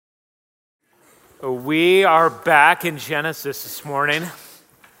We are back in Genesis this morning.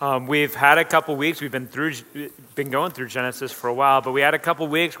 We've had a couple weeks. We've been going through Genesis for a while, but we had a couple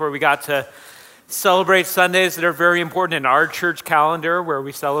weeks where we got to celebrate Sundays that are very important in our church calendar, where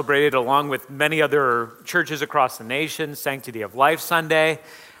we celebrated along with many other churches across the nation, Sanctity of Life Sunday.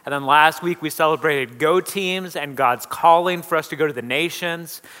 And then last week we celebrated Go Teams and God's calling for us to go to the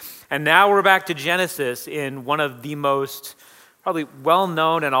nations. And now we're back to Genesis in one of the most probably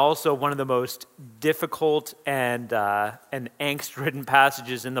well-known and also one of the most difficult and angst-ridden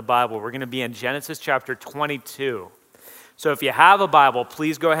passages in the Bible. We're going to be in Genesis chapter 22. So if you have a Bible,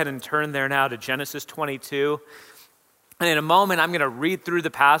 please go ahead and turn there now to Genesis 22. And in a moment, I'm going to read through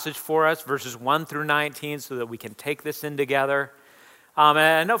the passage for us, verses 1 through 19, so that we can take this in together. And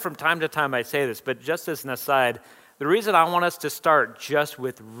I know from time to time I say this, but just as an aside, the reason I want us to start just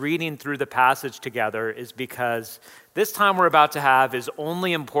with reading through the passage together is because this time we're about to have is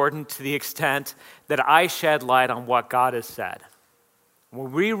only important to the extent that I shed light on what God has said.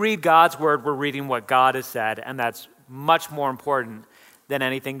 When we read God's word, we're reading what God has said, and that's much more important than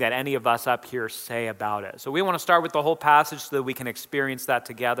anything that any of us up here say about it. So we want to start with the whole passage so that we can experience that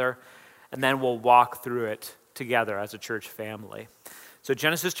together, and then we'll walk through it together as a church family. So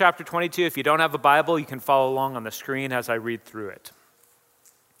Genesis chapter 22, if you don't have a Bible, you can follow along on the screen as I read through it.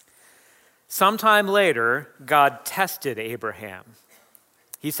 Sometime later, God tested Abraham.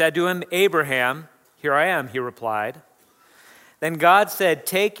 He said to him, "Abraham, here I am," he replied. Then God said,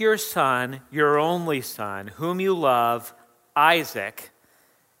 "Take your son, your only son, whom you love, Isaac,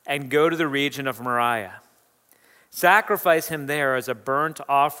 and go to the region of Moriah. Sacrifice him there as a burnt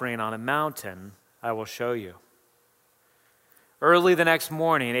offering on a mountain I will show you." Early the next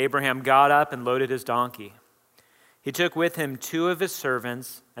morning, Abraham got up and loaded his donkey. He took with him 2 of his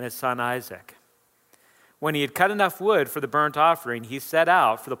servants and his son Isaac. When he had cut enough wood for the burnt offering, he set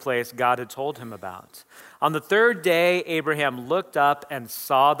out for the place God had told him about. On the 3rd day, Abraham looked up and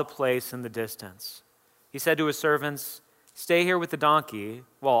saw the place in the distance. He said to his servants, "Stay here with the donkey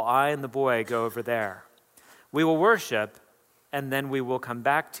while I and the boy go over there. We will worship, and then we will come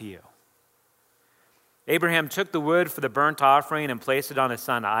back to you." Abraham took the wood for the burnt offering and placed it on his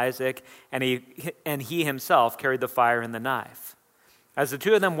son Isaac, and he himself carried the fire and the knife. As the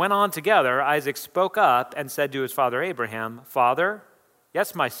 2 of them went on together, Isaac spoke up and said to his father Abraham, "Father?"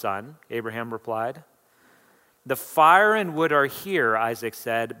 "Yes, my son," Abraham replied. "The fire and wood are here," Isaac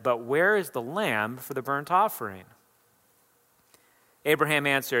said, "but where is the lamb for the burnt offering?" Abraham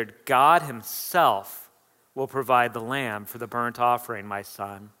answered, "God himself will provide the lamb for the burnt offering, my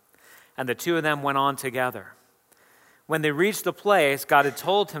son." And the 2 of them went on together. When they reached the place God had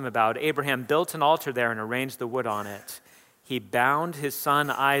told him about, Abraham built an altar there and arranged the wood on it. He bound his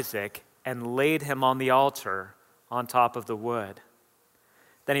son Isaac and laid him on the altar on top of the wood.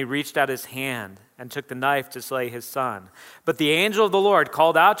 Then he reached out his hand and took the knife to slay his son. But the angel of the Lord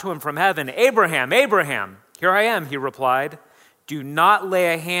called out to him from heaven, "Abraham, Abraham!" "Here I am," he replied. "Do not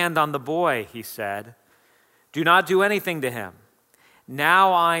lay a hand on the boy," he said. "Do not do anything to him.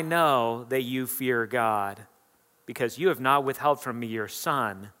 Now I know that you fear God, because you have not withheld from me your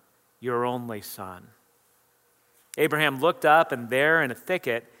son, your only son." Abraham looked up, and there in a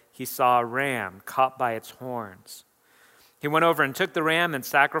thicket he saw a ram caught by its horns. He went over and took the ram and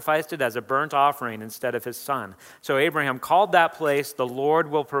sacrificed it as a burnt offering instead of his son. So Abraham called that place, "The Lord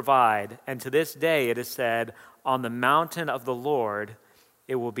will provide," and to this day it is said, "On the mountain of the Lord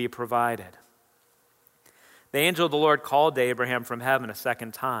it will be provided." The angel of the Lord called to Abraham from heaven a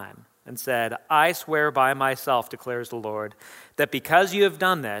second time and said, "I swear by myself, declares the Lord, that because you have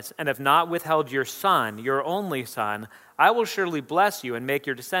done this and have not withheld your son, your only son, I will surely bless you and make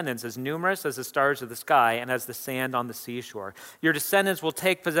your descendants as numerous as the stars of the sky and as the sand on the seashore. Your descendants will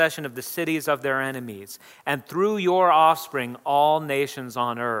take possession of the cities of their enemies, and through your offspring all nations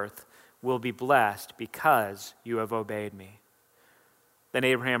on earth will be blessed because you have obeyed me." Then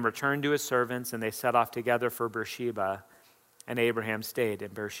Abraham returned to his servants, and they set off together for Beersheba, and Abraham stayed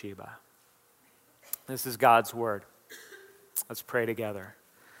in Beersheba. This is God's word. Let's pray together.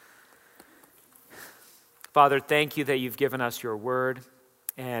 Father, thank you that you've given us your word.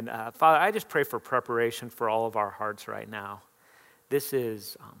 And Father, I just pray for preparation for all of our hearts right now. This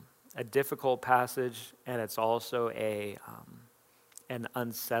is a difficult passage, and it's also an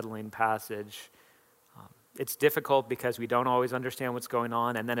unsettling passage. It's difficult because we don't always understand what's going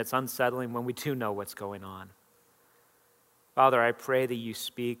on, and then it's unsettling when we do know what's going on. Father, I pray that you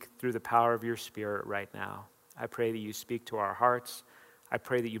speak through the power of your Spirit right now. I pray that you speak to our hearts. I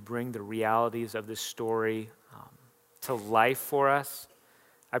pray that you bring the realities of this story to life for us.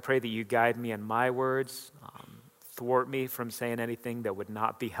 I pray that you guide me in my words, thwart me from saying anything that would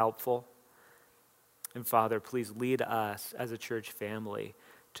not be helpful. And Father, please lead us as a church family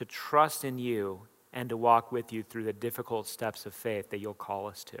to trust in you and to walk with you through the difficult steps of faith that you'll call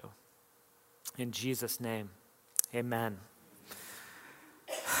us to. In Jesus' name, amen.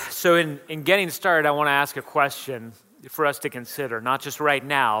 So in getting started, I want to ask a question for us to consider, not just right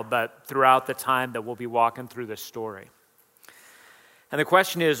now, but throughout the time that we'll be walking through this story. And the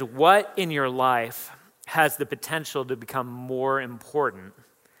question is, what in your life has the potential to become more important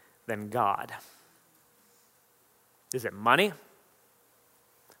than God? Is it money?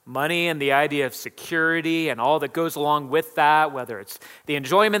 Money and the idea of security and all that goes along with that, whether it's the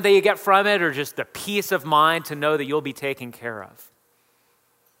enjoyment that you get from it or just the peace of mind to know that you'll be taken care of.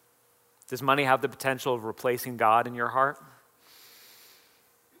 Does money have the potential of replacing God in your heart?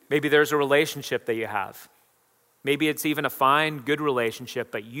 Maybe there's a relationship that you have. Maybe it's even a fine, good relationship,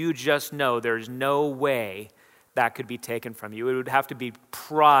 but you just know there's no way that could be taken from you. It would have to be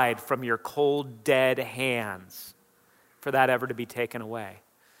pried from your cold, dead hands for that ever to be taken away.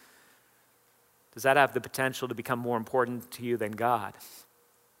 Does that have the potential to become more important to you than God?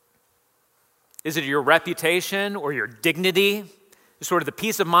 Is it your reputation or your dignity? Sort of the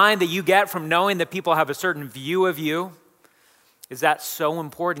peace of mind that you get from knowing that people have a certain view of you? Is that so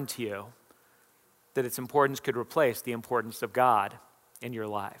important to you that its importance could replace the importance of God in your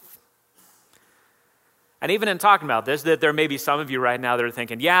life? And even in talking about this, that there may be some of you right now that are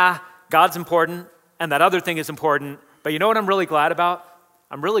thinking, yeah, God's important and that other thing is important, but you know what I'm really glad about?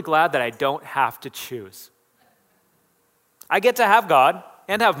 I'm really glad that I don't have to choose. I get to have God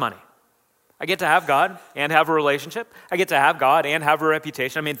and have money. I get to have God and have a relationship. I get to have God and have a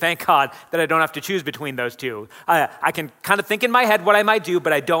reputation. I mean, thank God that I don't have to choose between those two. I can kind of think in my head what I might do,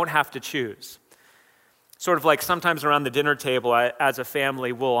 but I don't have to choose. Sort of like sometimes around the dinner table as a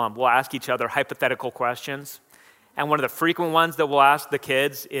family, we'll ask each other hypothetical questions. And one of the frequent ones that we'll ask the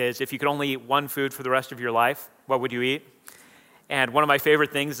kids is, if you could only eat one food for the rest of your life, what would you eat? And one of my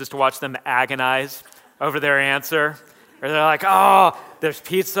favorite things is to watch them agonize over their answer. Or they're like, oh, there's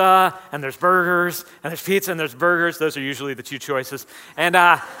pizza, and there's burgers, and there's pizza, and there's burgers. Those are usually the two choices. And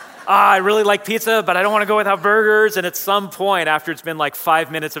I really like pizza, but I don't want to go without burgers. And at some point, after it's been like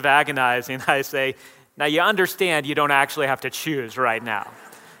 5 minutes of agonizing, I say, now you understand you don't actually have to choose right now.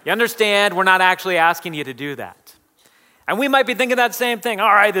 You understand we're not actually asking you to do that. And we might be thinking that same thing. All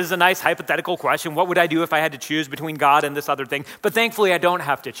right, this is a nice hypothetical question. What would I do if I had to choose between God and this other thing? But thankfully, I don't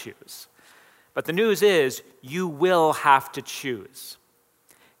have to choose. But the news is, you will have to choose.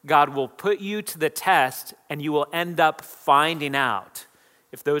 God will put you to the test, and you will end up finding out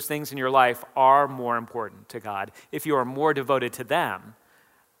if those things in your life are more important to God, if you are more devoted to them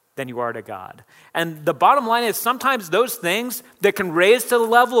than you are to God. And the bottom line is, sometimes those things that can raise to the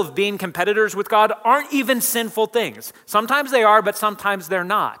level of being competitors with God aren't even sinful things. Sometimes they are, but sometimes they're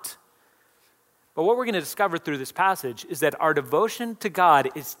not. But what we're going to discover through this passage is that our devotion to God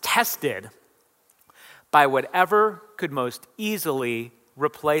is tested by whatever could most easily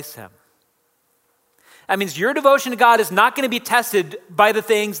replace him. That means your devotion to God is not going to be tested by the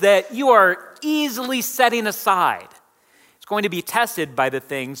things that you are easily setting aside. It's going to be tested by the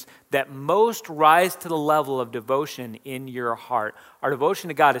things that most rise to the level of devotion in your heart. Our devotion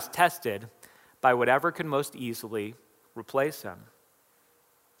to God is tested by whatever could most easily replace him.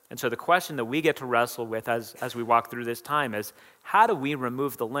 And so the question that we get to wrestle with as we walk through this time is, how do we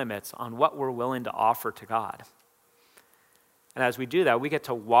remove the limits on what we're willing to offer to God? And as we do that, we get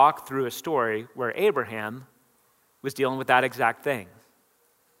to walk through a story where Abraham was dealing with that exact thing.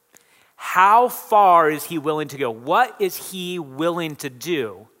 How far is he willing to go? What is he willing to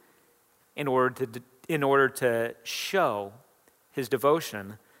do in order to show his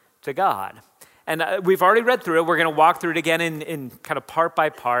devotion to God? And we've already read through it. We're going to walk through it again in kind of part by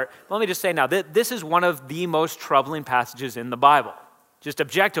part. Let me just say now, this is one of the most troubling passages in the Bible. Just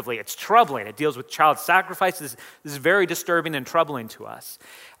objectively, it's troubling. It deals with child sacrifices. This is very disturbing and troubling to us.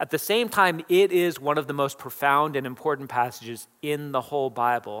 At the same time, it is one of the most profound and important passages in the whole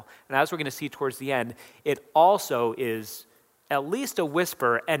Bible. And as we're going to see towards the end, it also is at least a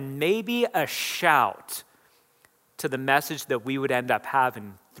whisper and maybe a shout to the message that we would end up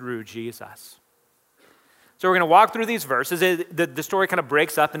having through Jesus. So we're going to walk through these verses. The story kind of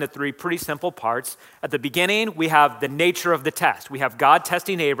breaks up into three pretty simple parts. At the beginning, we have the nature of the test. We have God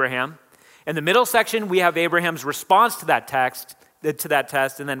testing Abraham. In the middle section, we have Abraham's response to that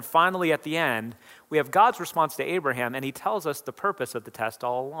test. And then finally, at the end, we have God's response to Abraham, and he tells us the purpose of the test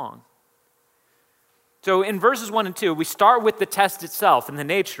all along. So in verses 1 and 2, we start with the test itself and the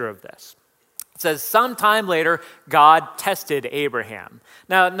nature of this. It says, sometime later, God tested Abraham.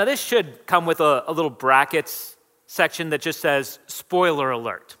 Now this should come with a little brackets section that just says, spoiler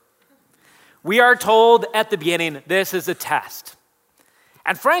alert. We are told at the beginning, this is a test.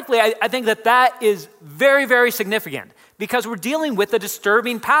 And frankly, I think that is very, very significant because we're dealing with a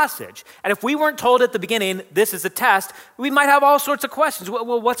disturbing passage. And if we weren't told at the beginning, this is a test, we might have all sorts of questions.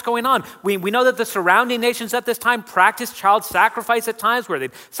 Well, what's going on? We know that the surrounding nations at this time practiced child sacrifice at times where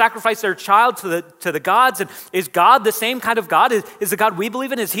they'd sacrifice their child to the gods. And is God the same kind of God? Is the God we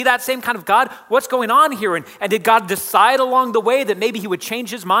believe in, is he that same kind of God? What's going on here? And did God decide along the way that maybe he would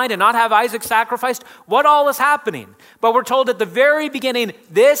change his mind and not have Isaac sacrificed? What all is happening? But we're told at the very beginning,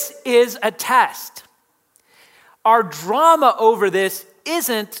 this is a test. Our drama over this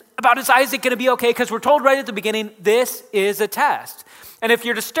isn't about is Isaac going to be okay, because we're told right at the beginning, this is a test. And if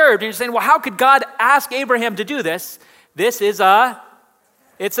you're disturbed and you're saying, well, how could God ask Abraham to do this? It's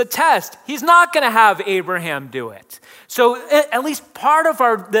a test. He's not going to have Abraham do it. So at least part of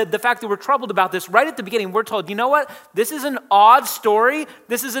the fact that we're troubled about this, right at the beginning, we're told, you know what? This is an odd story.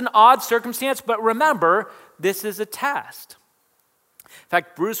 This is an odd circumstance, but remember, this is a test. In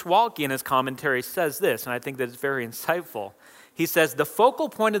fact, Bruce Waltke in his commentary says this, and I think that it's very insightful. He says, the focal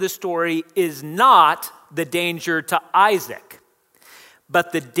point of the story is not the danger to Isaac,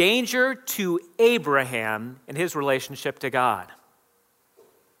 but the danger to Abraham in his relationship to God.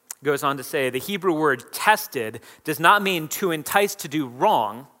 He goes on to say, the Hebrew word tested does not mean to entice to do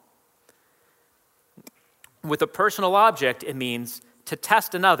wrong. With a personal object, it means to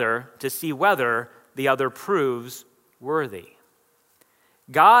test another to see whether the other proves worthy.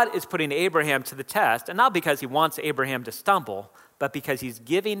 God is putting Abraham to the test, and not because he wants Abraham to stumble, but because he's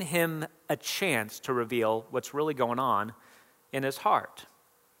giving him a chance to reveal what's really going on in his heart.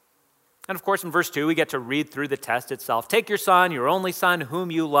 And of course, in verse 2, we get to read through the test itself. Take your son, your only son,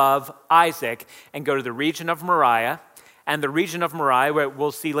 whom you love, Isaac, and go to the region of Moriah. And the region of Moriah,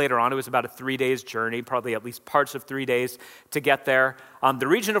 we'll see later on, it was about a 3 days journey, probably at least parts of 3 days to get there. The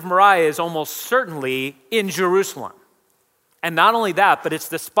region of Moriah is almost certainly in Jerusalem. And not only that, but it's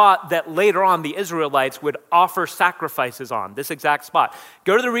the spot that later on the Israelites would offer sacrifices on, this exact spot.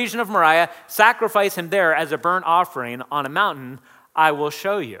 Go to the region of Moriah, sacrifice him there as a burnt offering on a mountain I will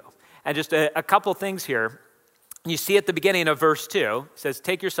show you. And just a couple things here. You see at the beginning of verse 2, it says,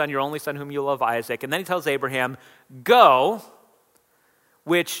 take your son, your only son whom you love, Isaac. And then he tells Abraham, go,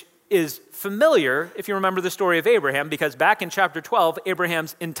 which is familiar if you remember the story of Abraham, because back in chapter 12,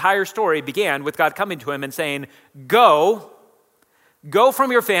 Abraham's entire story began with God coming to him and saying, go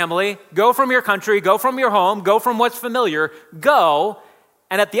from your family, go from your country, go from your home, go from what's familiar, go.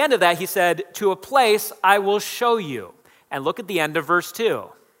 And at the end of that, he said, to a place I will show you. And look at the end of verse 2.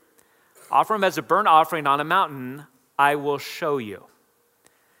 Offer him as a burnt offering on a mountain, I will show you.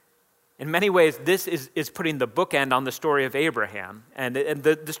 In many ways, this is putting the bookend on the story of Abraham. And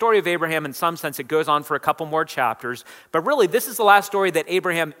the story of Abraham, in some sense, it goes on for a couple more chapters. But really, this is the last story that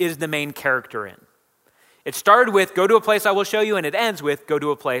Abraham is the main character in. It started with, go to a place I will show you, and it ends with, go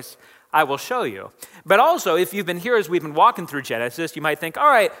to a place I will show you. But also, if you've been here as we've been walking through Genesis, you might think, all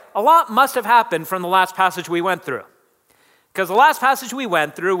right, a lot must have happened from the last passage we went through. Because the last passage we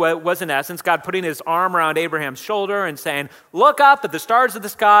went through was, in essence, God putting his arm around Abraham's shoulder and saying, look up at the stars of the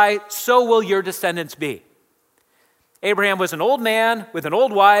sky, so will your descendants be. Abraham was an old man with an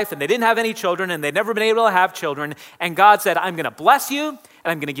old wife, and they didn't have any children, and they'd never been able to have children. And God said, I'm going to bless you, and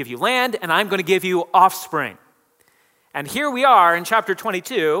I'm going to give you land, and I'm going to give you offspring. And here we are in chapter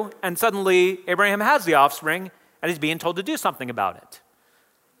 22, and suddenly Abraham has the offspring, and he's being told to do something about it.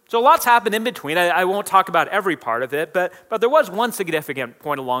 So lots happened in between. I won't talk about every part of it, but there was one significant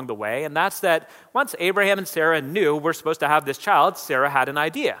point along the way, and that's that once Abraham and Sarah knew we're supposed to have this child, Sarah had an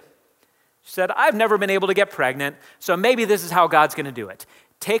idea. She said, I've never been able to get pregnant, so maybe this is how God's going to do it.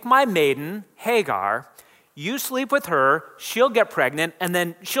 Take my maiden, Hagar, you sleep with her, she'll get pregnant, and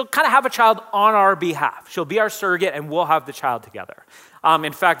then she'll kind of have a child on our behalf. She'll be our surrogate, and we'll have the child together.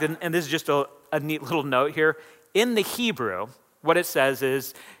 In fact, and this is just a neat little note here, in the Hebrew, what it says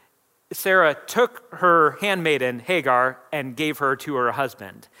is, Sarah took her handmaiden, Hagar, and gave her to her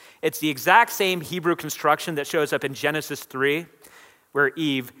husband. It's the exact same Hebrew construction that shows up in Genesis 3, where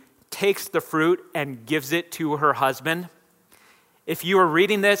Eve takes the fruit and gives it to her husband. If you were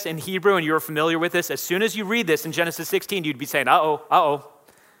reading this in Hebrew and you were familiar with this, as soon as you read this in Genesis 16, you'd be saying, uh-oh.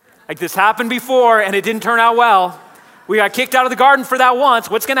 Like this happened before and it didn't turn out well. We got kicked out of the garden for that once.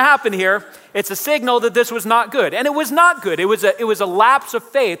 What's going to happen here? It's a signal that this was not good. And it was not good. It was a lapse of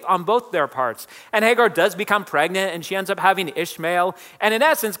faith on both their parts. And Hagar does become pregnant, and she ends up having Ishmael. And in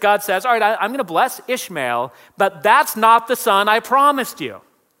essence, God says, all right, I'm going to bless Ishmael, but that's not the son I promised you.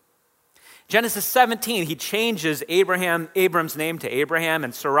 Genesis 17, he changes Abram's name to Abraham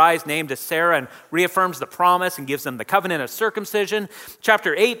and Sarai's name to Sarah and reaffirms the promise and gives them the covenant of circumcision.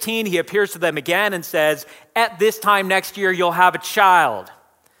 Chapter 18, he appears to them again and says, at this time next year, you'll have a child.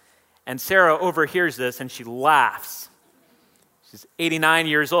 And Sarah overhears this and she laughs. She's 89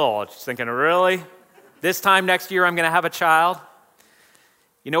 years old. She's thinking, really? This time next year, I'm going to have a child?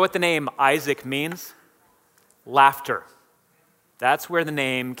 You know what the name Isaac means? Laughter. That's where the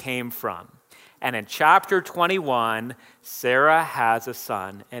name came from. And in chapter 21, Sarah has a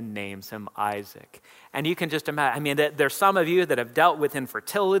son and names him Isaac. And you can just imagine, there's some of you that have dealt with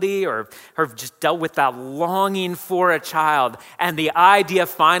infertility or have just dealt with that longing for a child and the idea of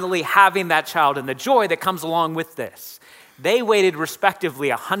finally having that child and the joy that comes along with this. They waited respectively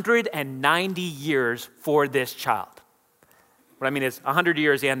 190 years for this child. What I mean is 100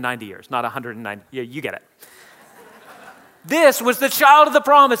 years and 90 years, not 190. Yeah, you get it. This was the child of the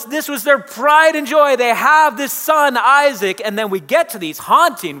promise. This was their pride and joy. They have this son, Isaac. And then we get to these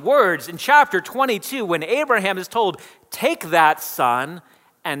haunting words in chapter 22 when Abraham is told, take that son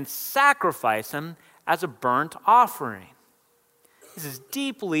and sacrifice him as a burnt offering. This is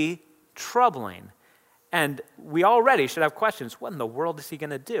deeply troubling. And we already should have questions. What in the world is he going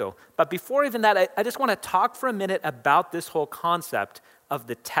to do? But before even that, I just want to talk for a minute about this whole concept of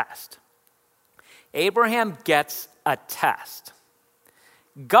the test. Abraham gets a test.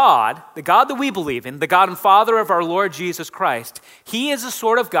 God, the God that we believe in, the God and Father of our Lord Jesus Christ, he is a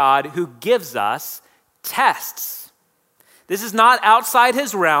sort of God who gives us tests. This is not outside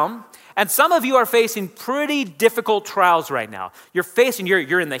his realm. And some of you are facing pretty difficult trials right now. You're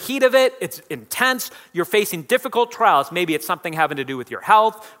in the heat of it. It's intense. You're facing difficult trials. Maybe it's something having to do with your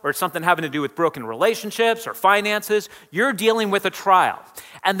health or it's something having to do with broken relationships or finances. You're dealing with a trial.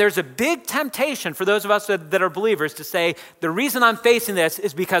 And there's a big temptation for those of us that are believers to say, the reason I'm facing this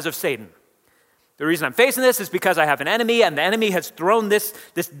is because of Satan. The reason I'm facing this is because I have an enemy and the enemy has thrown this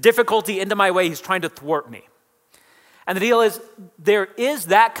difficulty into my way. He's trying to thwart me. And the deal is, there is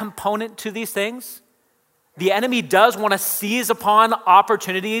that component to these things. The enemy does want to seize upon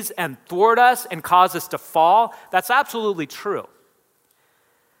opportunities and thwart us and cause us to fall. That's absolutely true.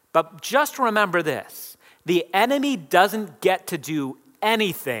 But just remember this. The enemy doesn't get to do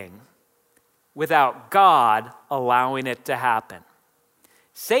anything without God allowing it to happen.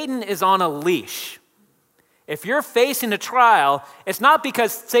 Satan is on a leash. If you're facing a trial, it's not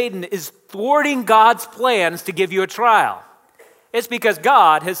because Satan is thwarting God's plans to give you a trial. It's because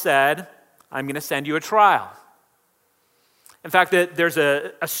God has said, I'm going to send you a trial. In fact, there's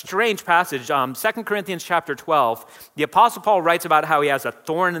a strange passage, 2 Corinthians chapter 12. The Apostle Paul writes about how he has a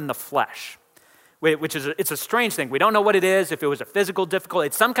thorn in the flesh, which is it's a strange thing. We don't know what it is, if it was a physical difficulty.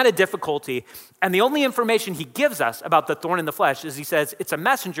 It's some kind of difficulty. And the only information he gives us about the thorn in the flesh is he says, it's a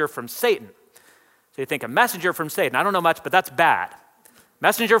messenger from Satan. So you think, a messenger from Satan. I don't know much, but that's bad.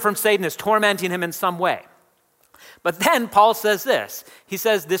 Messenger from Satan is tormenting him in some way. But then Paul says this. He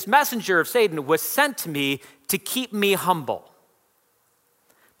says, this messenger of Satan was sent to me to keep me humble.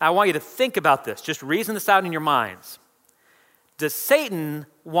 Now, I want you to think about this. Just reason this out in your minds. Does Satan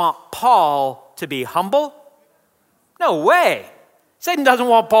want Paul to be humble? No way. Satan doesn't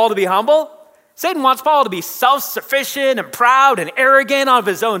want Paul to be humble. Satan wants Paul to be self-sufficient and proud and arrogant of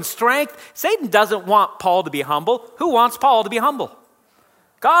his own strength. Satan doesn't want Paul to be humble. Who wants Paul to be humble?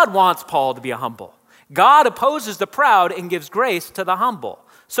 God wants Paul to be humble. God opposes the proud and gives grace to the humble.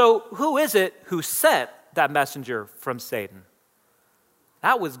 So who is it who sent that messenger from Satan?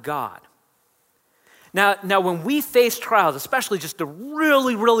 That was God. Now, when we face trials, especially just the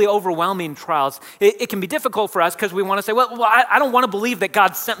really, really overwhelming trials, it can be difficult for us because we want to say, well, I don't want to believe that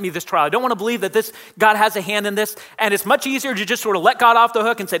God sent me this trial. I don't want to believe that God has a hand in this. And it's much easier to just sort of let God off the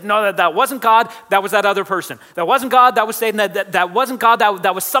hook and say, no, that wasn't God. That was that other person. That wasn't God. That was Satan. That wasn't God.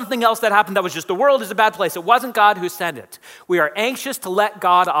 That was something else that happened. That was just the world is a bad place. It wasn't God who sent it. We are anxious to let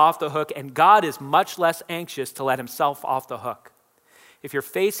God off the hook, and God is much less anxious to let himself off the hook. If you're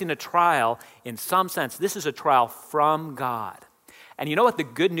facing a trial, in some sense, this is a trial from God. And you know what the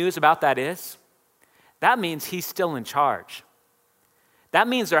good news about that is? That means he's still in charge. That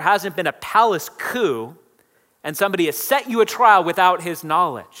means there hasn't been a palace coup and somebody has set you a trial without his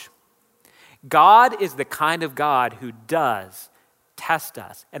knowledge. God is the kind of God who does test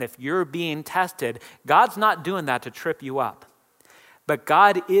us. And if you're being tested, God's not doing that to trip you up. But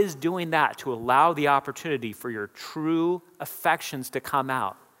God is doing that to allow the opportunity for your true affections to come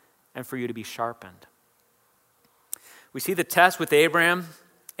out and for you to be sharpened. We see the test with Abraham,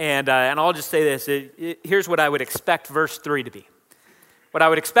 and I'll just say this. Here's what I would expect verse 3 to be. What I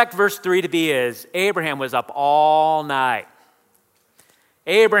would expect verse 3 to be is Abraham was up all night.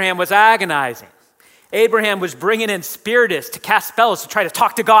 Abraham was agonizing. Abraham was bringing in spiritists to cast spells to try to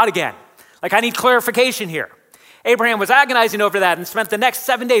talk to God again. Like, I need clarification here. Abraham was agonizing over that and spent the next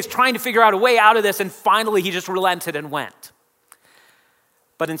 7 days trying to figure out a way out of this, and finally he just relented and went.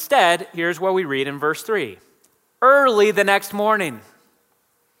 But instead, here's what we read in verse 3. Early the next morning,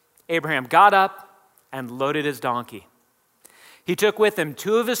 Abraham got up and loaded his donkey. He took with him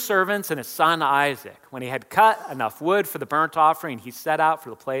 2 of his servants and his son Isaac. When he had cut enough wood for the burnt offering, he set out for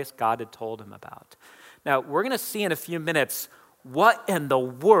the place God had told him about. Now, we're going to see in a few minutes what in the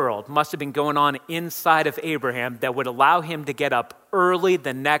world must have been going on inside of Abraham that would allow him to get up early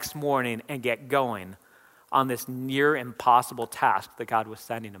the next morning and get going on this near impossible task that God was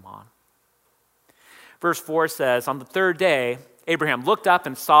sending him on. Verse 4 says, on the 3rd day, Abraham looked up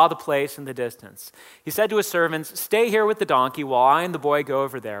and saw the place in the distance. He said to his servants, stay here with the donkey while I and the boy go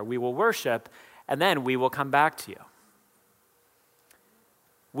over there. We will worship, and then we will come back to you.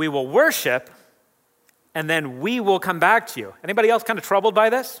 We will worship, and then we will come back to you. Anybody else kind of troubled by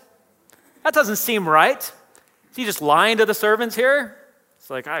this? That doesn't seem right. Is he just lying to the servants here? It's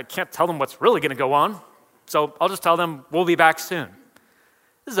like, I can't tell them what's really going to go on, so I'll just tell them we'll be back soon.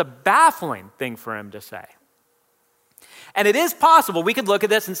 This is a baffling thing for him to say. And it is possible, we could look at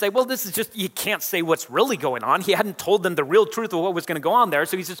this and say, well, this is just, you can't say what's really going on. He hadn't told them the real truth of what was going to go on there,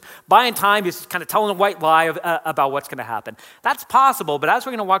 so he's just buying time, he's just kind of telling a white lie about what's going to happen. That's possible, but as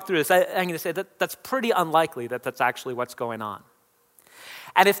we're going to walk through this, I'm going to say that that's pretty unlikely that that's actually what's going on.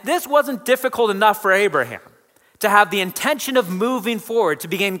 And if this wasn't difficult enough for Abraham to have the intention of moving forward, to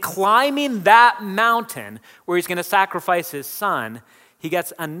begin climbing that mountain where he's going to sacrifice his son, he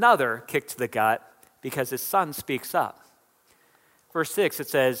gets another kick to the gut because his son speaks up. Verse 6, it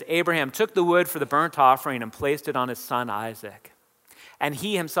says, Abraham took the wood for the burnt offering and placed it on his son Isaac. And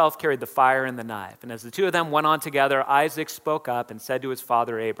he himself carried the fire and the knife. And as the 2 of them went on together, Isaac spoke up and said to his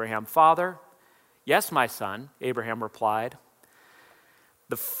father Abraham, Father, yes, my son, Abraham replied.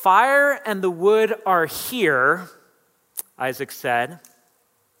 The fire and the wood are here, Isaac said,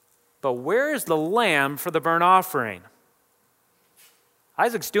 but where is the lamb for the burnt offering?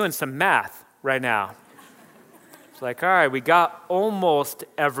 Isaac's doing some math right now. Like, all right, we got almost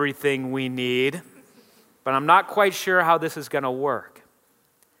everything we need, but I'm not quite sure how this is going to work.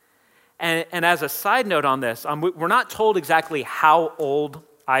 And as a side note on this, we're not told exactly how old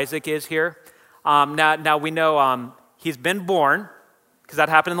Isaac is here. Now we know he's been born, because that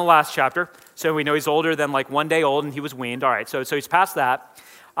happened in the last chapter. So we know he's older than like 1 day old, and he was weaned. All right, so he's past that.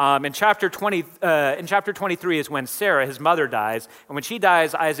 In chapter 23 is when Sarah, his mother, dies, and when she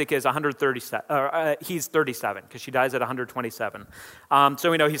dies, Isaac is 137. He's 37 because she dies at 127. So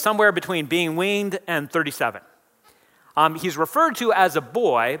we know he's somewhere between being weaned and 37. He's referred to as a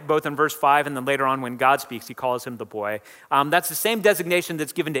boy, both in verse 5 and then later on when God speaks, he calls him the boy. That's the same designation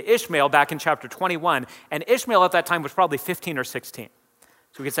that's given to Ishmael back in chapter 21, and Ishmael at that time was probably 15 or 16.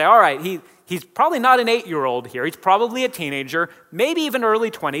 So we could say, all right, he's probably not an 8-year-old here. He's probably a teenager, maybe even early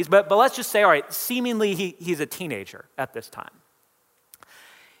 20s, but let's just say, all right, seemingly he's a teenager at this time.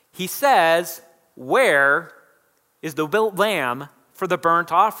 He says, where is the lamb for the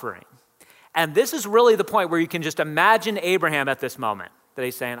burnt offering? And this is really the point where you can just imagine Abraham at this moment. That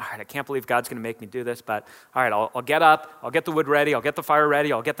he's saying, all right, I can't believe God's going to make me do this, but all right, I'll get up, I'll get the wood ready, I'll get the fire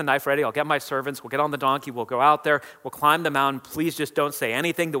ready, I'll get the knife ready, I'll get my servants, we'll get on the donkey, we'll go out there, we'll climb the mountain. Please just don't say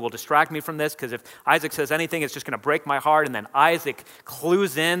anything that will distract me from this, because if Isaac says anything, it's just going to break my heart. And then Isaac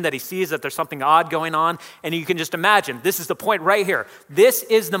clues in that he sees that there's something odd going on, and you can just imagine, this is the point right here. This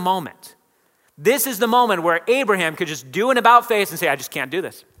is the moment. This is the moment where Abraham could just do an about face and say, I just can't do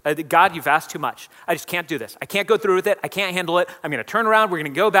this. God, you've asked too much. I just can't do this. I can't go through with it. I can't handle it. I'm going to turn around. We're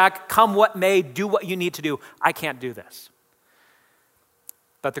going to go back. Come what may. Do what you need to do. I can't do this.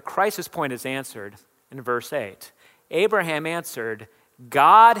 But the crisis point is answered in verse 8. Abraham answered,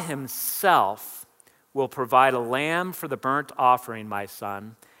 God himself will provide a lamb for the burnt offering, my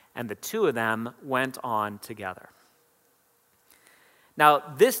son. And the 2 of them went on together. Now,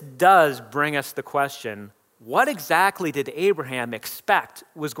 this does bring us the question, what exactly did Abraham expect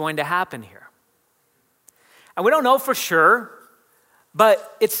was going to happen here? And we don't know for sure,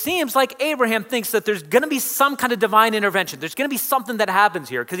 but it seems like Abraham thinks that there's going to be some kind of divine intervention. There's going to be something that happens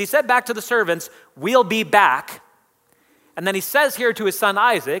here, because he said back to the servants, we'll be back. And then he says here to his son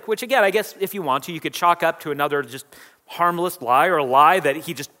Isaac, which again, I guess if you want to, you could chalk up to another just harmless lie, or a lie that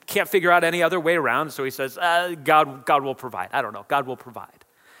he just can't figure out any other way around. So he says, God will provide. I don't know. God will provide.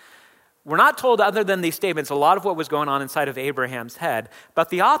 We're not told, other than these statements, a lot of what was going on inside of Abraham's head, but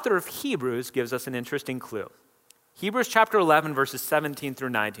the author of Hebrews gives us an interesting clue. Hebrews chapter 11, verses 17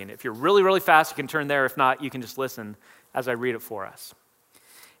 through 19. If you're really, really fast, you can turn there. If not, you can just listen as I read it for us.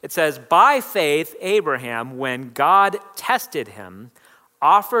 It says, by faith, Abraham, when God tested him,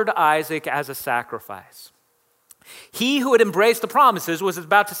 offered Isaac as a sacrifice. He who had embraced the promises was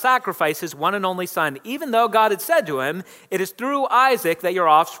about to sacrifice his one and only son, even though God had said to him, it is through Isaac that your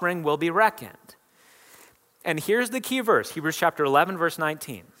offspring will be reckoned. And here's the key verse, Hebrews chapter 11, verse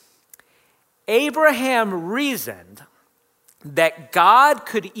 19. Abraham reasoned that God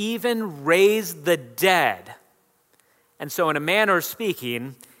could even raise the dead. And so in a manner of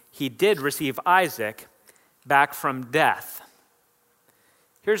speaking, he did receive Isaac back from death.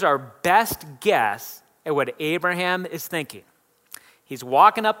 Here's our best guess at what Abraham is thinking. He's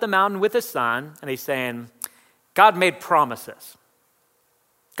walking up the mountain with his son, and he's saying, God made promises.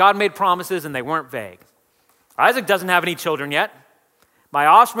 God made promises, and they weren't vague. Isaac doesn't have any children yet. My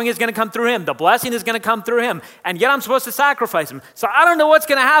offspring is going to come through him. The blessing is going to come through him. And yet I'm supposed to sacrifice him. So I don't know what's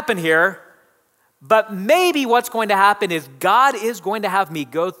going to happen here. But maybe what's going to happen is God is going to have me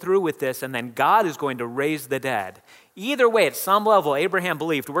go through with this, and then God is going to raise the dead. Either way, at some level, Abraham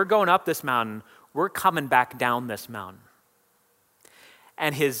believed, we're going up this mountain, we're coming back down this mountain.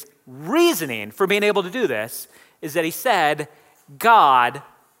 And his reasoning for being able to do this is that he said, God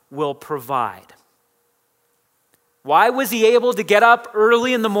will provide. Why was he able to get up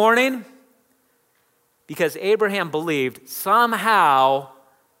early in the morning? Because Abraham believed somehow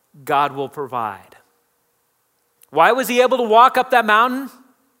God will provide. Why was he able to walk up that mountain?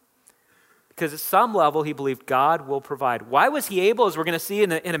 Because at some level he believed God will provide. Why was he able, as we're going to see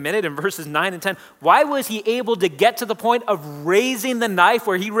in a minute in verses 9 and 10, why was he able to get to the point of raising the knife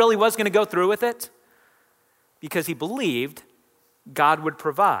where he really was going to go through with it? Because he believed God would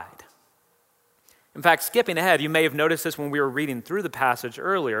provide. In fact, skipping ahead, you may have noticed this when we were reading through the passage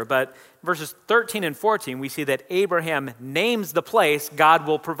earlier, but verses 13 and 14, we see that Abraham names the place God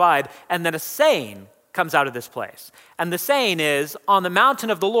will provide, and then a saying comes out of this place. And the saying is, on the mountain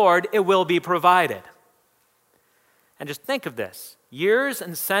of the Lord, it will be provided. And just think of this. Years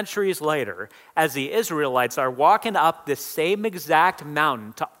and centuries later, as the Israelites are walking up this same exact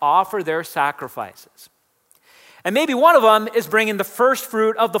mountain to offer their sacrifices, and maybe one of them is bringing the first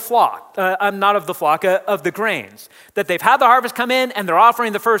fruit of the flock, of the grains. That they've had the harvest come in and they're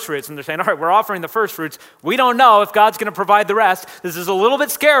offering the first fruits. And they're saying, all right, we're offering the first fruits. We don't know if God's going to provide the rest. This is a little bit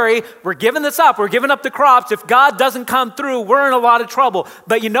scary. We're giving this up. We're giving up the crops. If God doesn't come through, we're in a lot of trouble.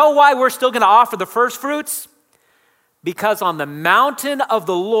 But you know why we're still going to offer the first fruits? Because on the mountain of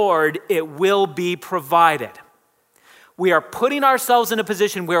the Lord, it will be provided. We are putting ourselves in a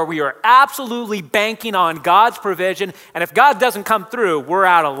position where we are absolutely banking on God's provision, and if God doesn't come through, we're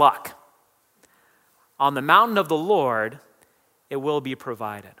out of luck. On the mountain of the Lord, it will be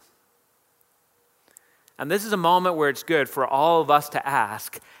provided. And this is a moment where it's good for all of us to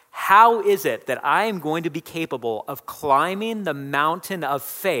ask, how is it that I am going to be capable of climbing the mountain of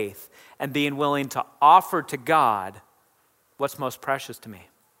faith and being willing to offer to God what's most precious to me?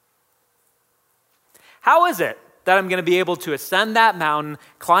 How is it that I'm going to be able to ascend that mountain,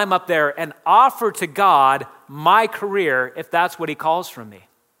 climb up there, and offer to God my career if that's what he calls from me?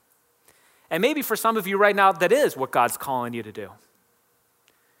 And maybe for some of you right now, that is what God's calling you to do.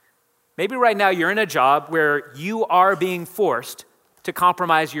 Maybe right now you're in a job where you are being forced to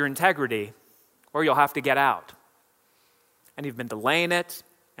compromise your integrity, or you'll have to get out. And you've been delaying it,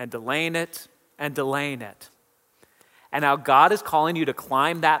 and delaying it, and delaying it. And now God is calling you to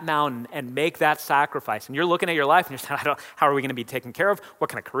climb that mountain and make that sacrifice. And you're looking at your life and you're saying, how are we going to be taken care of? What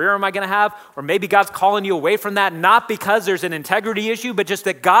kind of career am I going to have? Or maybe God's calling you away from that, not because there's an integrity issue, but just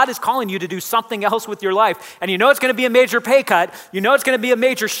that God is calling you to do something else with your life. And you know it's going to be a major pay cut. You know it's going to be a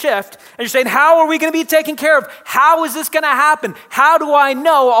major shift. And you're saying, how are we going to be taken care of? How is this going to happen? How do I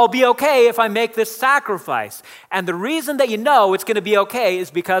know I'll be okay if I make this sacrifice? And the reason that you know it's going to be okay is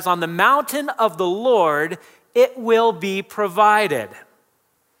because on the mountain of the Lord, it will be provided.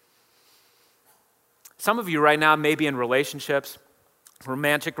 Some of you right now may be in relationships,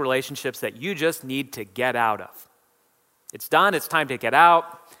 romantic relationships that you just need to get out of. It's done, it's time to get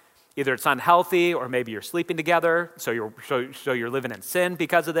out. Either it's unhealthy or maybe you're sleeping together, so you're living in sin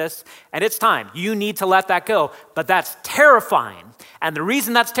because of this. And it's time. You need to let that go. But that's terrifying. And the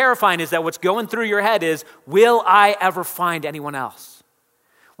reason that's terrifying is that what's going through your head is, will I ever find anyone else?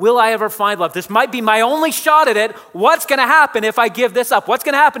 Will I ever find love? This might be my only shot at it. What's going to happen if I give this up? What's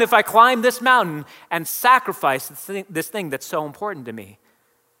going to happen if I climb this mountain and sacrifice this thing that's so important to me?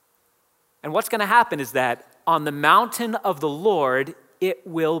 And what's going to happen is that on the mountain of the Lord, it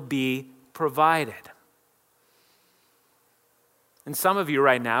will be provided. And some of you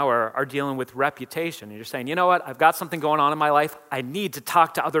right now are dealing with reputation. And you're saying, you know what? I've got something going on in my life. I need to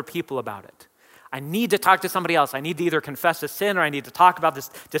talk to other people about it. I need to talk to somebody else. I need to either confess a sin or I need to talk about this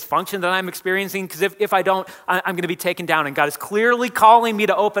dysfunction that I'm experiencing, because if I don't, I'm going to be taken down. And God is clearly calling me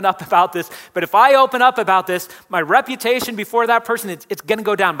to open up about this. But if I open up about this, my reputation before that person, it's going to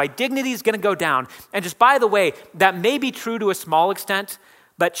go down. My dignity is going to go down. And just by the way, that may be true to a small extent,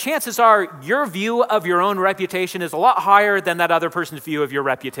 but chances are your view of your own reputation is a lot higher than that other person's view of your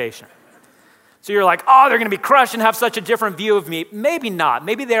reputation. So you're like, oh, they're going to be crushed and have such a different view of me. Maybe not.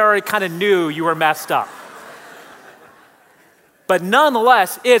 Maybe they already kind of knew you were messed up. But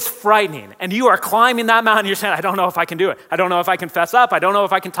nonetheless, it's frightening. And you are climbing that mountain. You're saying, I don't know if I can do it. I don't know if I can fess up. I don't know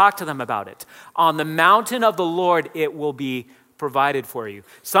if I can talk to them about it. On the mountain of the Lord, it will be provided for you.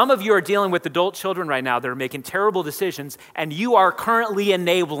 Some of you are dealing with adult children right now that are making terrible decisions, and you are currently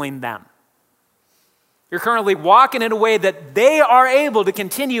enabling them. You're currently walking in a way that they are able to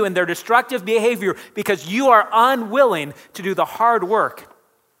continue in their destructive behavior because you are unwilling to do the hard work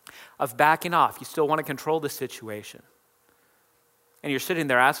of backing off. You still want to control the situation. And you're sitting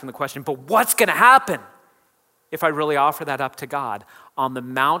there asking the question, but what's going to happen if I really offer that up to God? On the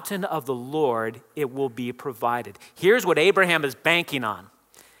mountain of the Lord, it will be provided. Here's what Abraham is banking on.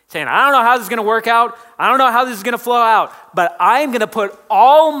 Saying, I don't know how this is going to work out. I don't know how this is going to flow out, but I'm going to put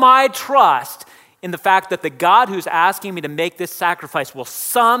all my trust in the fact that the God who's asking me to make this sacrifice will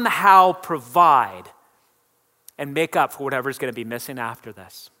somehow provide and make up for whatever's going to be missing after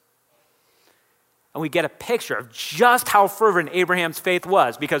this. And we get a picture of just how fervent Abraham's faith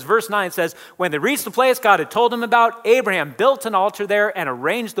was, because verse 9 says, when they reached the place God had told him about, Abraham built an altar there and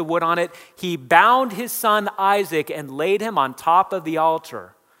arranged the wood on it. He bound his son Isaac and laid him on top of the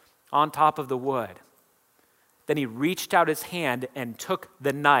altar, on top of the wood. Then he reached out his hand and took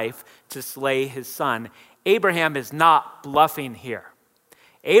the knife to slay his son. Abraham is not bluffing here.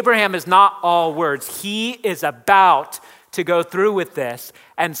 Abraham is not all words. He is about to go through with this.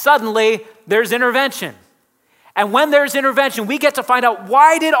 And suddenly, there's intervention. And when there's intervention, we get to find out,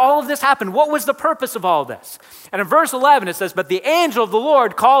 why did all of this happen? What was the purpose of all this? And in verse 11, it says, but the angel of the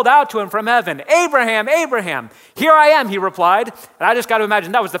Lord called out to him from heaven, Abraham, Abraham. Here I am, he replied. And I just got to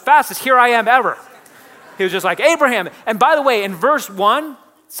imagine that was the fastest here I am ever. He was just like, Abraham. And by the way, in verse 1, it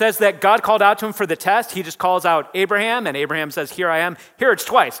says that God called out to him for the test. He just calls out Abraham, and Abraham says, here I am. Here it's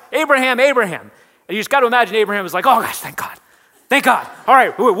twice. Abraham, Abraham. And you just got to imagine Abraham was like, oh gosh, thank God. Thank God. All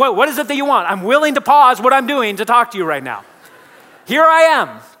right, what is it that you want? I'm willing to pause what I'm doing to talk to you right now. Here I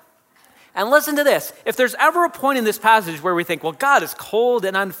am. And listen to this. If there's ever a point in this passage where we think, well, God is cold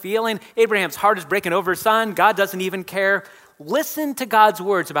and unfeeling, Abraham's heart is breaking over his son, God doesn't even care, listen to God's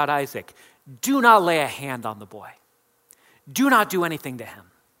words about Isaac. Do not lay a hand on the boy. Do not do anything to him.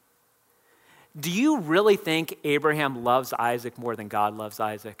 Do you really think Abraham loves Isaac more than God loves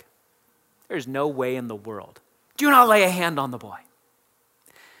Isaac? There's no way in the world. Do not lay a hand on the boy.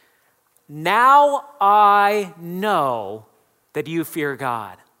 Now I know that you fear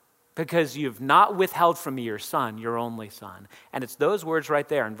God, because you've not withheld from me your son, your only son. And it's those words right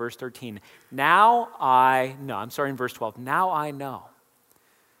there in verse 13. In verse 12. Now I know.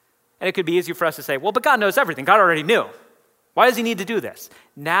 And it could be easy for us to say, well, but God knows everything. God already knew. Why does he need to do this?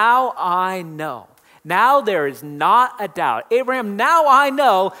 Now I know. Now there is not a doubt. Abraham, now I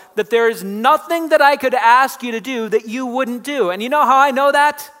know that there is nothing that I could ask you to do that you wouldn't do. And you know how I know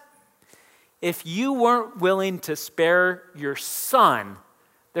that? If you weren't willing to spare your son,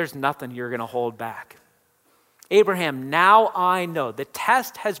 there's nothing you're going to hold back. Abraham, now I know. The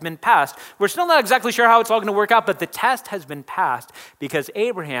test has been passed. We're still not exactly sure how it's all going to work out, but the test has been passed because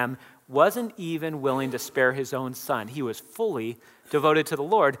Abraham wasn't even willing to spare his own son. He was fully devoted to the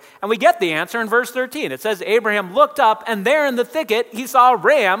Lord. And we get the answer in verse 13. It says, Abraham looked up, and there in the thicket, he saw a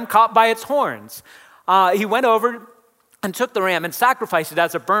ram caught by its horns. He went over and took the ram and sacrificed it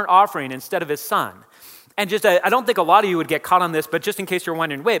as a burnt offering instead of his son. And just, I don't think a lot of you would get caught on this, but just in case you're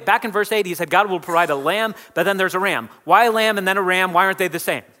wondering, wait, back in verse 8, he said God will provide a lamb, but then there's a ram. Why a lamb and then a ram? Why aren't they the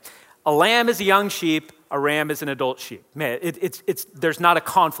same? A lamb is a young sheep. A ram is an adult sheep. There's not a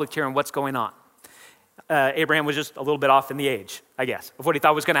conflict here in what's going on. Abraham was just a little bit off in the age, I guess, of what he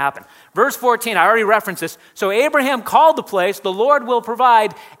thought was going to happen. Verse 14, I already referenced this. So Abraham called the place, the Lord will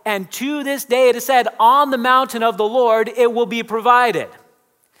provide, and to this day it is said, on the mountain of the Lord it will be provided.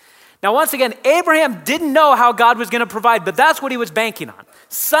 Now, once again, Abraham didn't know how God was going to provide, but that's what he was banking on.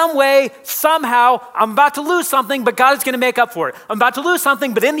 Some way, somehow, I'm about to lose something, but God is going to make up for it. I'm about to lose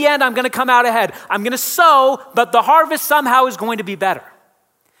something, but in the end, I'm going to come out ahead. I'm going to sow, but the harvest somehow is going to be better.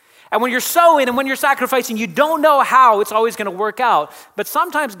 And when you're sowing and when you're sacrificing, you don't know how it's always going to work out. But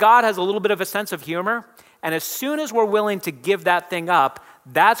sometimes God has a little bit of a sense of humor. And as soon as we're willing to give that thing up,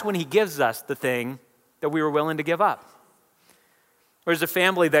 that's when he gives us the thing that we were willing to give up. There's a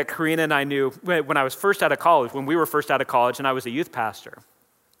family that Karina and I knew when I was first out of college, when we were first out of college and I was a youth pastor.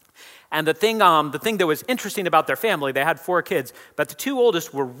 And the thing that was interesting about their family, they had 4 kids, but the 2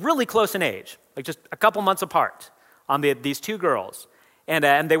 oldest were really close in age, like just a couple months apart on these 2 girls.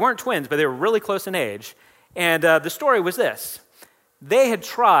 And they weren't twins, but they were really close in age. And the story was this. They had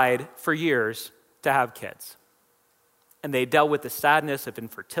tried for years to have kids. And they dealt with the sadness of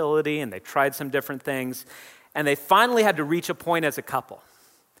infertility, and they tried some different things. And they finally had to reach a point as a couple.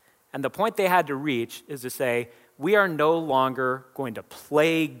 And the point they had to reach is to say, we are no longer going to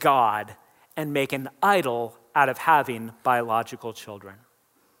play God and make an idol out of having biological children.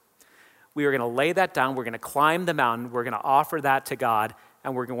 We are going to lay that down. We're going to climb the mountain. We're going to offer that to God,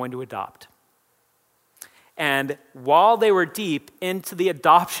 and we're going to adopt. And while they were deep into the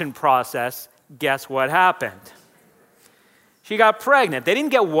adoption process, guess what happened? She got pregnant. They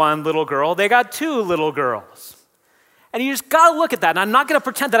didn't get 1 little girl. They got 2 little girls. And you just got to look at that. And I'm not going to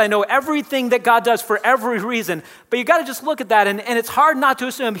pretend that I know everything that God does for every reason, but you got to just look at that. And it's hard not to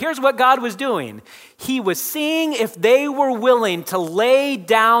assume, here's what God was doing. He was seeing if they were willing to lay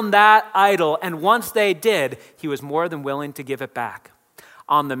down that idol. And once they did, he was more than willing to give it back.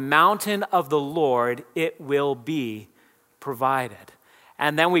 On the mountain of the Lord, it will be provided.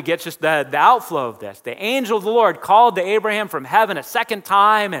 And then we get just the outflow of this. The angel of the Lord called to Abraham from heaven a second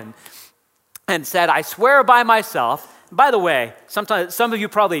time and said, I swear by myself. By the way, sometimes some of you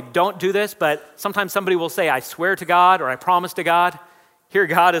probably don't do this, but sometimes somebody will say, I swear to God, or I promise to God. Here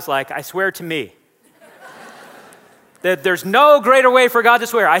God is like, I swear to me. That there's no greater way for God to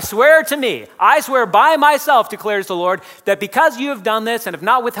swear. I swear to me, I swear by myself, declares the Lord, that because you have done this and have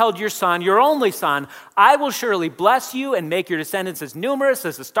not withheld your son, your only son, I will surely bless you and make your descendants as numerous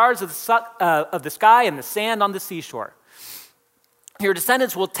as the stars of the sky and the sand on the seashore. Your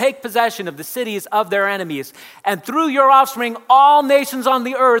descendants will take possession of the cities of their enemies, and through your offspring, all nations on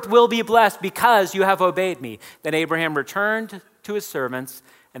the earth will be blessed because you have obeyed me. Then Abraham returned to his servants,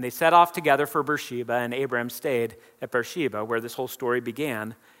 and they set off together for Beersheba, and Abraham stayed at Beersheba, where this whole story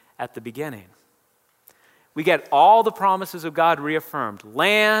began at the beginning. We get all the promises of God reaffirmed.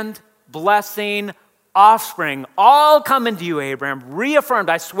 Land, blessing, offspring, all come into you, Abraham, reaffirmed.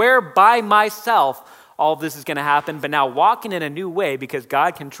 I swear by myself, all of this is going to happen, but now walking in a new way, because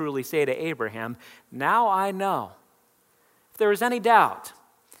God can truly say to Abraham, now I know. If there was any doubt,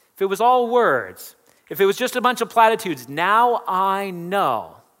 if it was all words, if it was just a bunch of platitudes, now I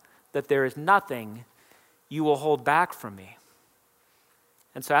know that there is nothing you will hold back from me.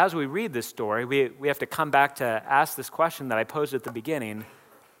 And so as we read this story, we have to come back to ask this question that I posed at the beginning.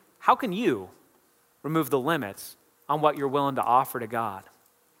 How can you remove the limits on what you're willing to offer to God?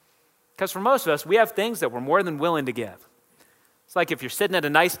 Because for most of us, we have things that we're more than willing to give. It's like if you're sitting at a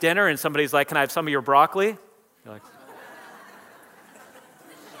nice dinner and somebody's like, can I have some of your broccoli? You're like,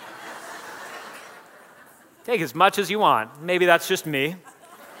 take as much as you want. Maybe that's just me.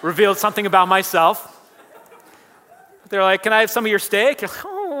 Revealed something about myself. They're like, can I have some of your steak?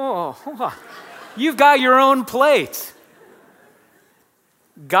 Oh, you've got your own plate.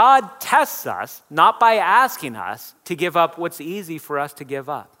 God tests us not by asking us to give up what's easy for us to give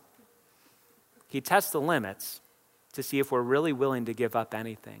up. He tests the limits to see if we're really willing to give up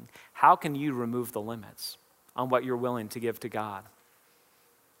anything. How can you remove the limits on what you're willing to give to God?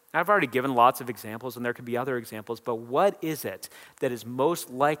 I've already given lots of examples, and there could be other examples, but what is it that is most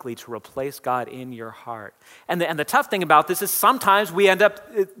likely to replace God in your heart? And the tough thing about this is sometimes we end up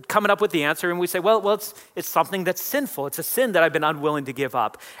coming up with the answer, and we say, well, it's something that's sinful. It's a sin that I've been unwilling to give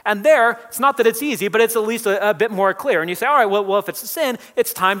up. And there, it's not that it's easy, but it's at least a bit more clear. And you say, all right, well, if it's a sin,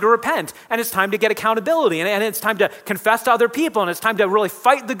 it's time to repent, and it's time to get accountability, and it's time to confess to other people, and it's time to really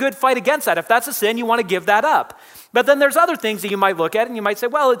fight the good fight against that. If that's a sin, you want to give that up. But then there's other things that you might look at and you might say,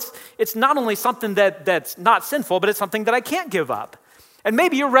 well, it's not only something that's not sinful, but it's something that I can't give up. And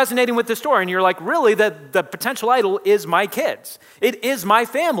maybe you're resonating with this story and you're like, really, the potential idol is my kids. It is my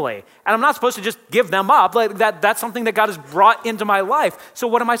family. And I'm not supposed to just give them up. Like that's something that God has brought into my life. So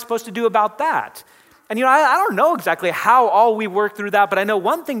what am I supposed to do about that? And I don't know exactly how all we work through that, but I know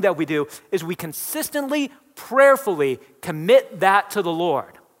one thing that we do is we consistently, prayerfully commit that to the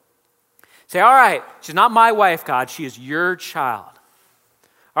Lord. Say, all right, she's not my wife, God. She is your child.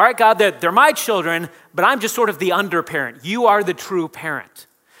 All right, God, they're my children, but I'm just sort of the underparent. You are the true parent.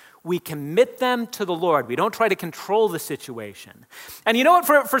 We commit them to the Lord. We don't try to control the situation. And you know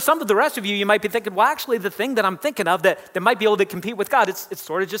what? For some of the rest of you, you might be thinking, well, actually, the thing that I'm thinking of that might be able to compete with God, it's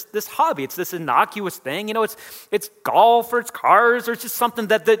sort of just this hobby. It's this innocuous thing. You know, it's golf or it's cars or it's just something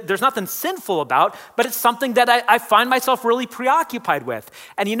that there's nothing sinful about, but it's something that I find myself really preoccupied with.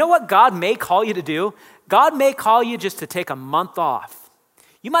 And you know what God may call you to do? God may call you just to take a month off.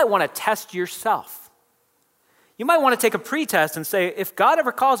 You might want to test yourself. You might want to take a pretest and say, if God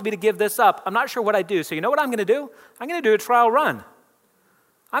ever calls me to give this up, I'm not sure what I do. So you know what I'm going to do? I'm going to do a trial run.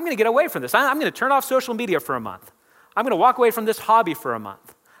 I'm going to get away from this. I'm going to turn off social media for a month. I'm going to walk away from this hobby for a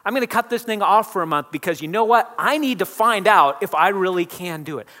month. I'm going to cut this thing off for a month because you know what? I need to find out if I really can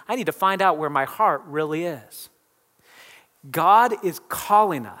do it. I need to find out where my heart really is. God is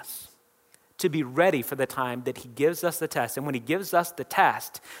calling us to be ready for the time that he gives us the test. And when he gives us the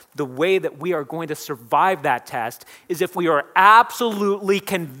test, the way that we are going to survive that test is if we are absolutely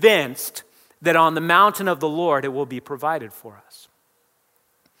convinced that on the mountain of the Lord it will be provided for us.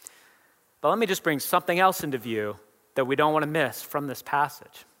 But let me just bring something else into view that we don't want to miss from this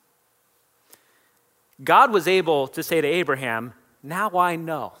passage. God was able to say to Abraham, now I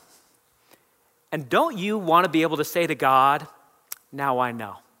know. And don't you want to be able to say to God, now I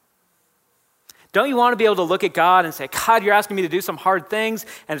know? Don't you want to be able to look at God and say, God, you're asking me to do some hard things,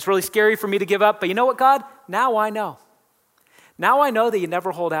 and it's really scary for me to give up. But you know what, God? Now I know. Now I know that you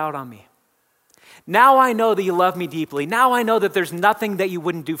never hold out on me. Now I know that you love me deeply. Now I know that there's nothing that you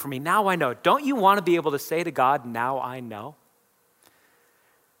wouldn't do for me. Now I know. Don't you want to be able to say to God, now I know?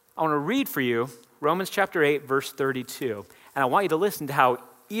 I want to read for you Romans chapter 8, verse 32. And I want you to listen to how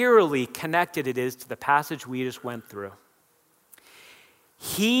eerily connected it is to the passage we just went through.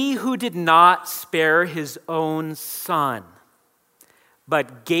 He who did not spare his own son,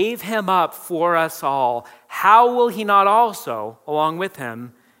 but gave him up for us all, how will he not also, along with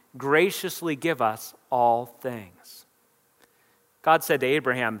him, graciously give us all things? God said to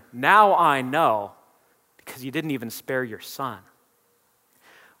Abraham, now I know, because you didn't even spare your son.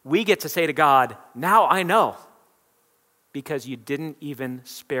 We get to say to God, now I know, because you didn't even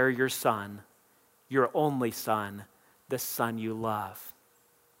spare your son, your only son, the son you love.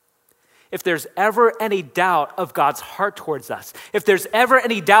 If there's ever any doubt of God's heart towards us, if there's ever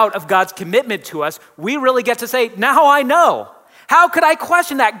any doubt of God's commitment to us, we really get to say, now I know. How could I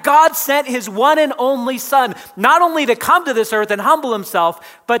question that? God sent his one and only son, not only to come to this earth and humble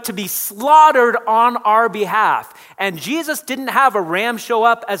himself, but to be slaughtered on our behalf. And Jesus didn't have a ram show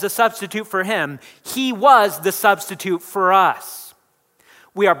up as a substitute for him. He was the substitute for us.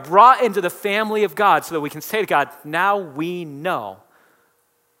 We are brought into the family of God so that we can say to God, now we know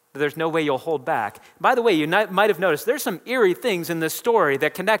that there's no way you'll hold back. By the way, you might have noticed there's some eerie things in this story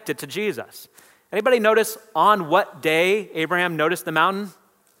that connect it to Jesus. Anybody notice on what day Abraham noticed the mountain?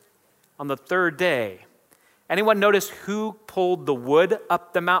 On the third day. Anyone notice who pulled the wood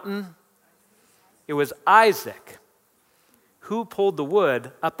up the mountain? It was Isaac. Who pulled the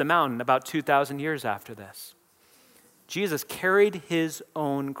wood up the mountain about 2,000 years after this? Jesus carried his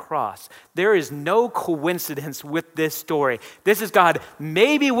own cross. There is no coincidence with this story. This is God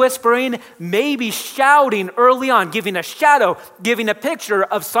maybe whispering, maybe shouting early on, giving a shadow, giving a picture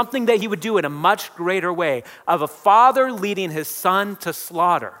of something that he would do in a much greater way, of a father leading his son to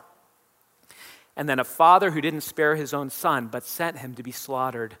slaughter. And then a father who didn't spare his own son, but sent him to be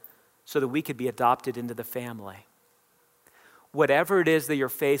slaughtered so that we could be adopted into the family. Whatever it is that you're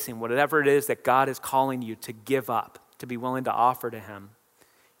facing, whatever it is that God is calling you to give up, to be willing to offer to him,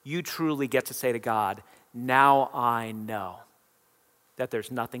 you truly get to say to God, now I know that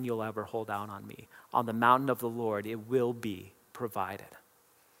there's nothing you'll ever hold out on me. On the mountain of the Lord, it will be provided.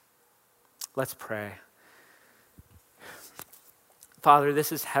 Let's pray. Father,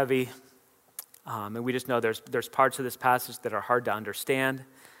 this is heavy, and we just know there's parts of this passage that are hard to understand,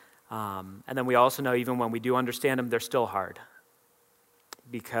 and then we also know even when we do understand them, they're still hard,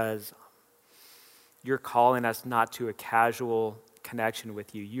 because you're calling us not to a casual connection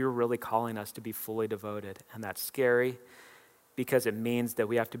with you. You're really calling us to be fully devoted. And that's scary because it means that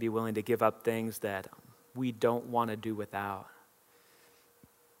we have to be willing to give up things that we don't want to do without.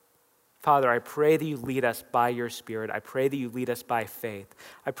 Father, I pray that you lead us by your Spirit. I pray that you lead us by faith.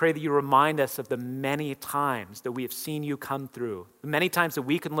 I pray that you remind us of the many times that we have seen you come through, the many times that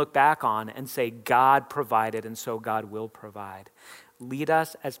we can look back on and say, God provided, and so God will provide. Lead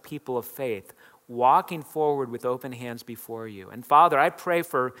us as people of faith, walking forward with open hands before you. And Father, I pray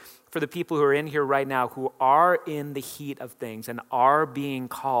for the people who are in here right now who are in the heat of things and are being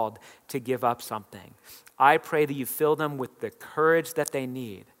called to give up something. I pray that you fill them with the courage that they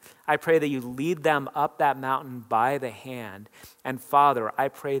need. I pray that you lead them up that mountain by the hand. And Father, I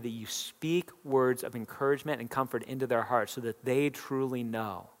pray that you speak words of encouragement and comfort into their hearts so that they truly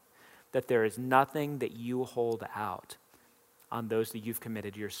know that there is nothing that you hold out on those that you've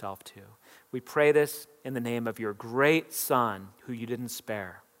committed yourself to. We pray this in the name of your great Son, who you didn't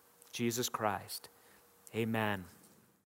spare, Jesus Christ. Amen.